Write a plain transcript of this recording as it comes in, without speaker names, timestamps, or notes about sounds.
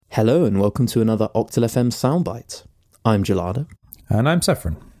Hello and welcome to another Octal FM Soundbite. I'm Gelada. And I'm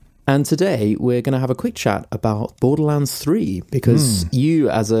Saffron. And today we're going to have a quick chat about Borderlands 3 because you,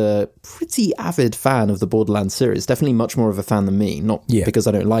 as a pretty avid fan of the Borderlands series, definitely much more of a fan than me, not because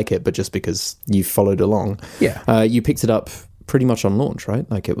I don't like it, but just because you followed along. Yeah. You picked it up pretty much on launch, right?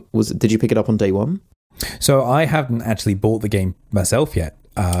 Did you pick it up on day one? So I haven't actually bought the game myself yet.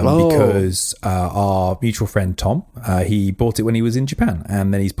 Because our mutual friend Tom, he bought it when he was in Japan,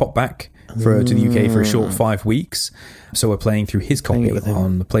 and then he's popped back to the UK for a short 5 weeks. So we're playing through his copy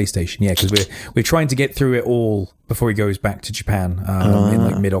on the PlayStation. Yeah, because we're trying to get through it all before he goes back to Japan in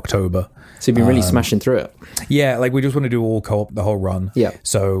like mid-October. So you've been really smashing through it. Yeah, like we just want to do all co-op the whole run. Yeah.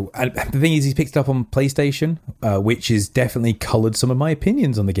 So and the thing is, he's picked it up on PlayStation, which has definitely coloured some of my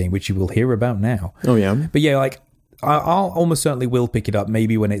opinions on the game, which you will hear about now. Oh yeah. But yeah, like. I'll almost certainly will pick it up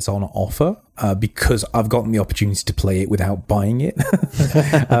maybe when it's on offer because I've gotten the opportunity to play it without buying it.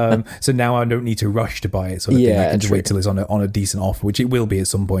 So now I don't need to rush to buy it. Sort of thing. I can just wait till it's on a decent offer, which it will be at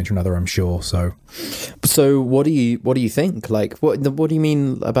some point or another, I'm sure. So what do you think? Like, what do you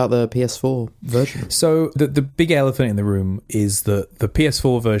mean about the PS4 version? So the big elephant in the room is that the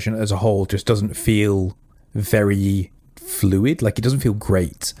PS4 version as a whole just doesn't feel very fluid. Like, it doesn't feel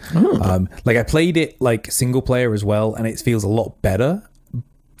great. Like, I played it like single player as well, and it feels a lot better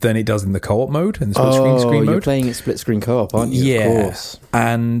than it does in the co-op mode and the split screen mode. You're playing it split screen co-op, aren't you? Yeah, of course.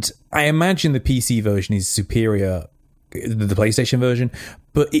 And I imagine the PC version is superior, the PlayStation version,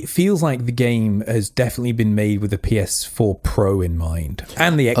 but it feels like the game has definitely been made with the PS4 Pro in mind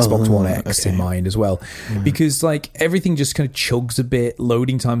and the Xbox One X in mind as well, because like everything just kind of chugs a bit.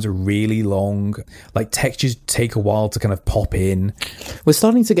 Loading times are really long, like textures take a while to kind of pop in. We're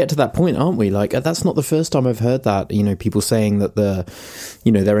starting to get to that point, aren't we? Like, that's not the first time I've heard that, you know, people saying that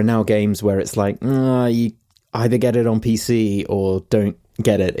there are now games where it's like, you either get it on PC or don't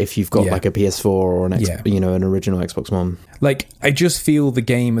get it if you've got like a PS4 or an an original Xbox One. Like, I just feel the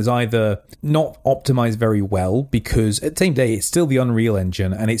game is either not optimized very well, because at the same day it's still the Unreal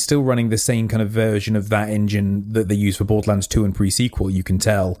Engine and it's still running the same kind of version of that engine that they use for Borderlands 2 and pre-sequel, you can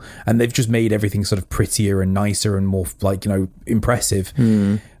tell, and they've just made everything sort of prettier and nicer and more like, impressive.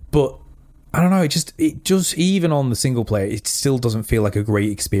 But I don't know, it just even on the single player, it still doesn't feel like a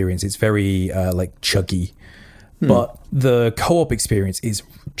great experience. It's very like chuggy. But the co-op experience is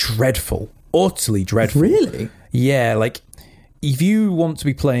dreadful. Utterly dreadful. Really? Yeah, like, if you want to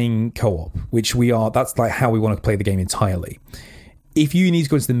be playing co-op, which we are, that's like how we want to play the game entirely. If you need to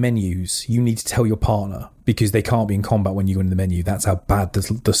go into the menus, you need to tell your partner, because they can't be in combat when you go into the menu. That's how bad the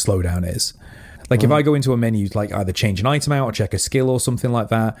slowdown is. Like, if I go into a menu, like either change an item out or check a skill or something like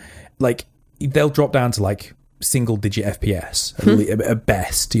that, like, they'll drop down to like single-digit FPS at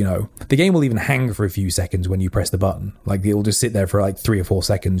best. The game will even hang for a few seconds when you press the button. Like, it'll just sit there for like 3 or 4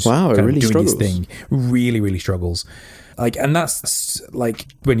 seconds. Wow, it really struggles. Its thing. Really, really struggles. Like, and that's like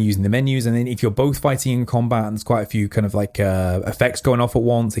when you're using the menus, and then if you're both fighting in combat and there's quite a few kind of like effects going off at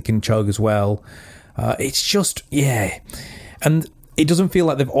once, it can chug as well. It's just and it doesn't feel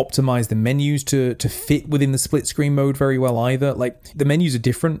like they've optimized the menus to fit within the split screen mode very well either. Like, the menus are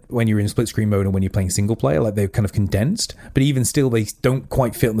different when you're in split screen mode and when you're playing single player. Like, they're kind of condensed, but even still, they don't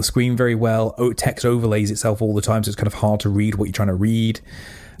quite fit on the screen very well. Text overlays itself all the time, so it's kind of hard to read what you're trying to read.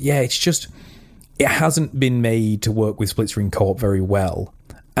 Yeah, it's just, it hasn't been made to work with split screen co-op very well.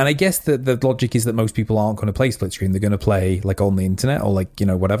 And I guess the logic is that most people aren't going to play split screen. They're going to play like on the internet or like,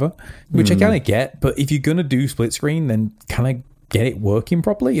 whatever, which I kind of get. But if you're going to do split screen, then kind of get it working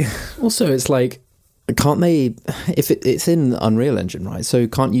properly. Also, it's like, can't they, if it's in Unreal Engine, right? So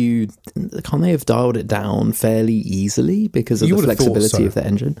can't they have dialed it down fairly easily because of the flexibility of the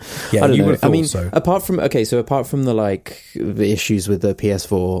engine? Yeah, I don't know. I mean, so. apart from the issues with the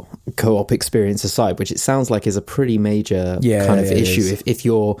PS4 co-op experience aside, which it sounds like is a pretty major kind of issue. If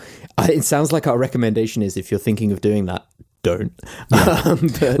you're, it sounds like our recommendation is, if you're thinking of doing that, don't.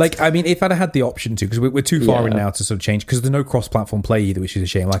 Like, I mean, if I'd had the option to, because we're too far in now to sort of change, because there's no cross-platform play either, which is a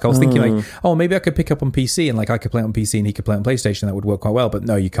shame. Like, I was thinking like, maybe I could pick up on PC and like I could play it on PC and he could play it on PlayStation. That would work quite well, but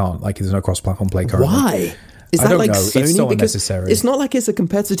no, you can't. Like, there's no cross-platform play currently. Why? Is that I don't like know. Sony? It's so because unnecessary. It's not like it's a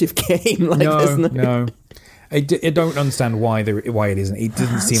competitive game. Like, no. I don't understand why it isn't. It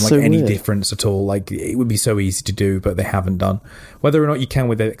doesn't seem like so any weird. difference at all. Like, it would be so easy to do, but they haven't done. Whether or not you can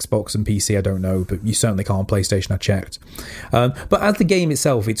with Xbox and PC, I don't know, but you certainly can't on PlayStation. I checked. But as the game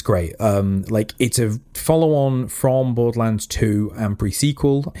itself, it's great. Like, it's a follow-on from Borderlands 2 and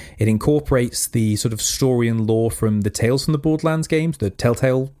pre-sequel. It incorporates the sort of story and lore from the Tales from the Borderlands games, the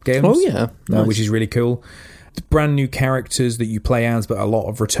Telltale games. Oh yeah, nice. Which is really cool. brand new characters that you play as, but a lot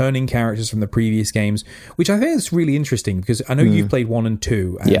of returning characters from the previous games, which I think is really interesting because I know you've played 1 and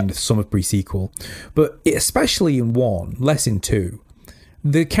 2 and some of pre-sequel, but especially in 1, less in 2,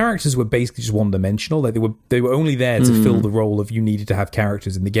 the characters were basically just one-dimensional. Like they were only there to fill the role of you needed to have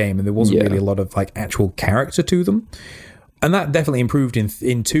characters in the game, and there wasn't really a lot of like actual character to them. And that definitely improved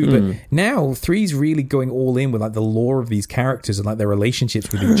in 2, but now 3's really going all in with like the lore of these characters and like their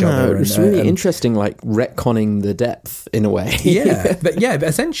relationships with each other. It's really interesting, like retconning the depth in a way. but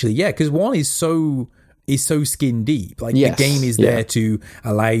essentially, because 1 is so skin deep. Like the game is there to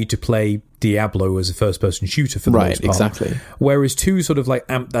allow you to play Diablo as a first-person shooter for the most part. Exactly. Whereas 2 sort of like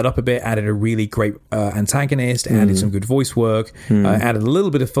amped that up a bit, added a really great antagonist, added some good voice work, added a little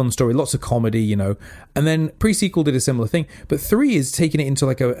bit of fun story, lots of comedy, you know. And then pre-sequel did a similar thing, but 3 is taking it into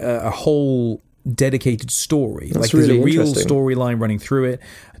like a whole dedicated story. That's like there's really a real interesting storyline running through it.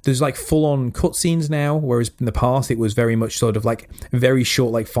 There's like full-on cutscenes now, whereas in the past it was very much sort of like very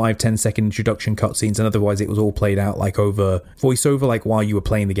short, like 5-10 second introduction cutscenes, and otherwise it was all played out like over voiceover, like while you were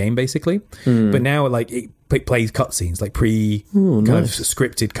playing the game, basically. But now like it plays cutscenes, like kind of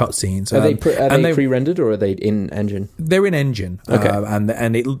scripted cutscenes. Are they pre-rendered or are they in engine? They're in engine, okay,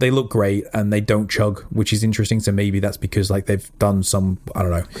 and they look great and they don't chug, which is interesting. So maybe that's because like they've done some, I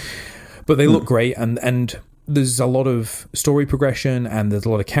don't know, but they look great and. There's a lot of story progression and there's a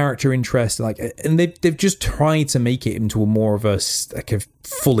lot of character interest, like, and they've just tried to make it into a more of a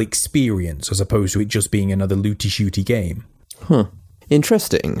full experience as opposed to it just being another looty shooty game.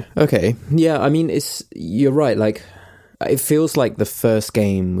 Interesting. Okay, yeah. I mean, you're right. Like, it feels like the first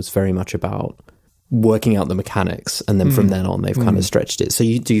game was very much about working out the mechanics, and then from then on they've kind of stretched it. So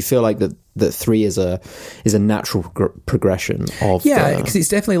do you feel like that 3 is a natural progression of because it's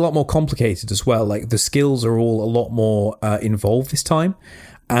definitely a lot more complicated as well. Like the skills are all a lot more involved this time,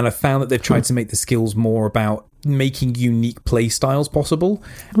 and I found that they've tried to make the skills more about making unique play styles possible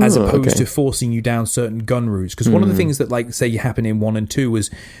as opposed to forcing you down certain gun routes. Because one of the things that, like, say, happen in 1 and 2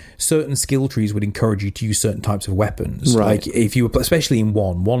 was certain skill trees would encourage you to use certain types of weapons. Right. Like if you were, especially in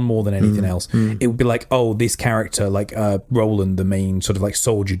 1 more than anything else, it would be like, oh, this character, like Roland, the main sort of like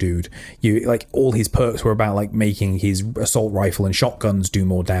soldier dude, you like all his perks were about like making his assault rifle and shotguns do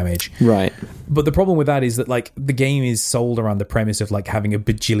more damage. Right. But the problem with that is that like the game is sold around the premise of like having a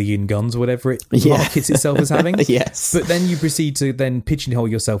bajillion guns or whatever it markets itself as having. Yes. But then you proceed to then pigeonhole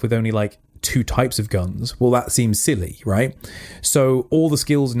yourself with only like 2 types of guns. Well, that seems silly, right? So all the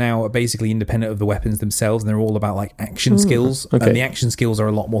skills now are basically independent of the weapons themselves, and they're all about like action skills. Okay. And the action skills are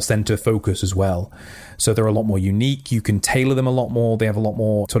a lot more center focus as well. So they're a lot more unique. You can tailor them a lot more. They have a lot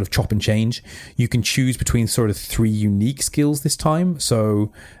more sort of chop and change. You can choose between sort of 3 unique skills this time.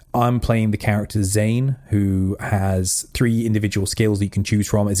 So I'm playing the character Zane, who has 3 individual skills that you can choose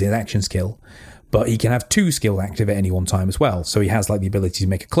from as his action skill. But he can have 2 skills active at any one time as well. So he has like the ability to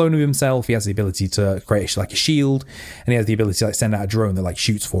make a clone of himself. He has the ability to create like a shield, and he has the ability to like send out a drone that like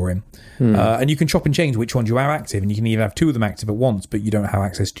shoots for him. And you can chop and change which ones you have active, and you can even have 2 of them active at once, but you don't have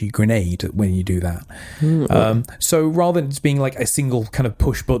access to your grenade when you do that. So rather than just being like a single kind of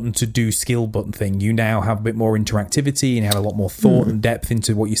push button to do skill button thing, you now have a bit more interactivity and you have a lot more thought and depth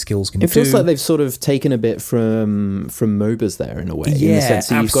into what your skills can do. It feels like they've sort of taken a bit from MOBAs there in a way. Yeah, in the sense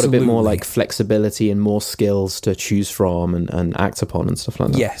that you've got a bit more absolutely. like flexibility and more skills to choose from and act upon and stuff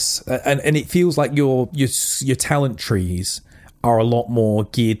like that. Yes, and it feels like your talent trees are a lot more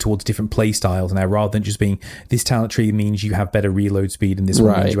geared towards different play styles now, rather than just being this talent tree means you have better reload speed and this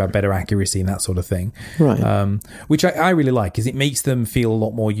one means you have better accuracy and that sort of thing. Right. Which I really like, because it makes them feel a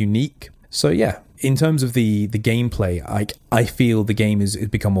lot more unique. So yeah, in terms of the gameplay, I feel the game has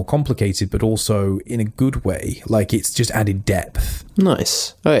become more complicated, but also in a good way. Like it's just added depth.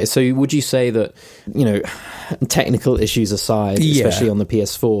 Nice. Okay, so would you say that, you know, technical issues aside, especially on the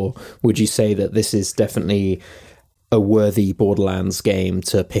PS4, would you say that this is definitely a worthy Borderlands game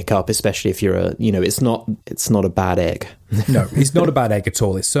to pick up, especially if you're it's not a bad egg? No, it's not a bad egg at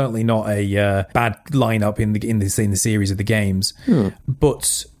all. It's certainly not a bad lineup in the series of the games.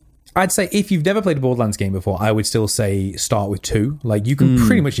 But I'd say if you've never played a Borderlands game before, I would still say start with 2. Like you can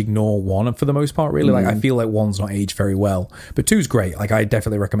pretty much ignore 1 for the most part, really. Like I feel like 1's not aged very well, but 2's great. Like I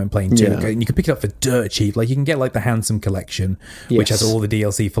definitely recommend playing 2. And you can pick it up for dirt cheap. Like you can get like the Handsome Collection, which has all the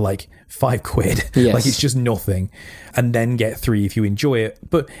DLC for like £5. Yes. Like it's just nothing. And then get 3 if you enjoy it.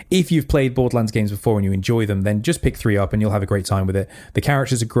 But if you've played Borderlands games before and you enjoy them, then just pick 3 up and you'll have a great time with it. The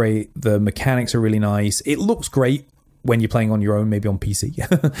characters are great. The mechanics are really nice. It looks great. when you're playing on your own, maybe on PC,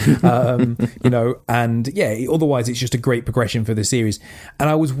 and yeah, otherwise it's just a great progression for the series. And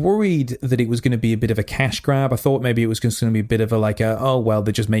I was worried that it was going to be a bit of a cash grab. I thought maybe it was just going to be a bit of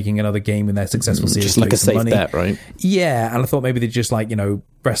they're just making another game in their successful series. Just like a safe bet, right? Yeah, and I thought maybe they'd just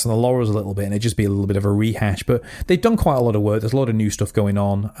rest on the laurels a little bit and it'd just be a little bit of a rehash. But they've done quite a lot of work. There's a lot of new stuff going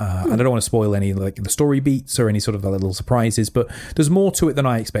on. And I don't want to spoil any the story beats or any sort of little surprises, but there's more to it than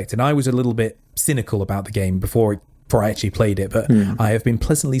I expected. I was a little bit cynical about the game before I actually played it, but I have been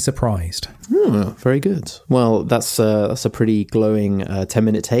pleasantly surprised. Very good. Well, that's a pretty glowing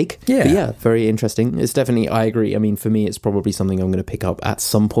 10-minute take. Yeah. But yeah, very interesting. It's definitely, I agree. I mean, for me, it's probably something I'm going to pick up at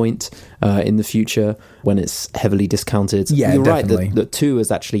some point in the future when it's heavily discounted. Yeah, you're definitely. Right, the 2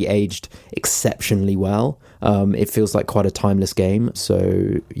 has actually aged exceptionally well. It feels like quite a timeless game.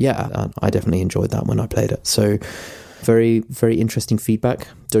 So yeah, I definitely enjoyed that when I played it. So very, very interesting feedback.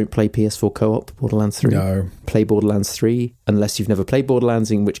 Don't play PS4 co-op Borderlands 3. No. Play Borderlands 3 unless you've never played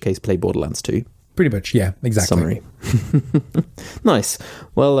Borderlands, in which case play Borderlands 2. Pretty much, yeah, exactly. Summary. Nice.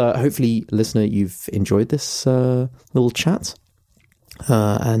 Well, hopefully, listener, you've enjoyed this little chat.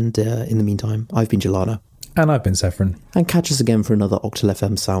 And in the meantime, I've been Jelana. And I've been Sephron. And catch us again for another Octal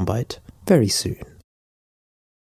FM soundbite very soon.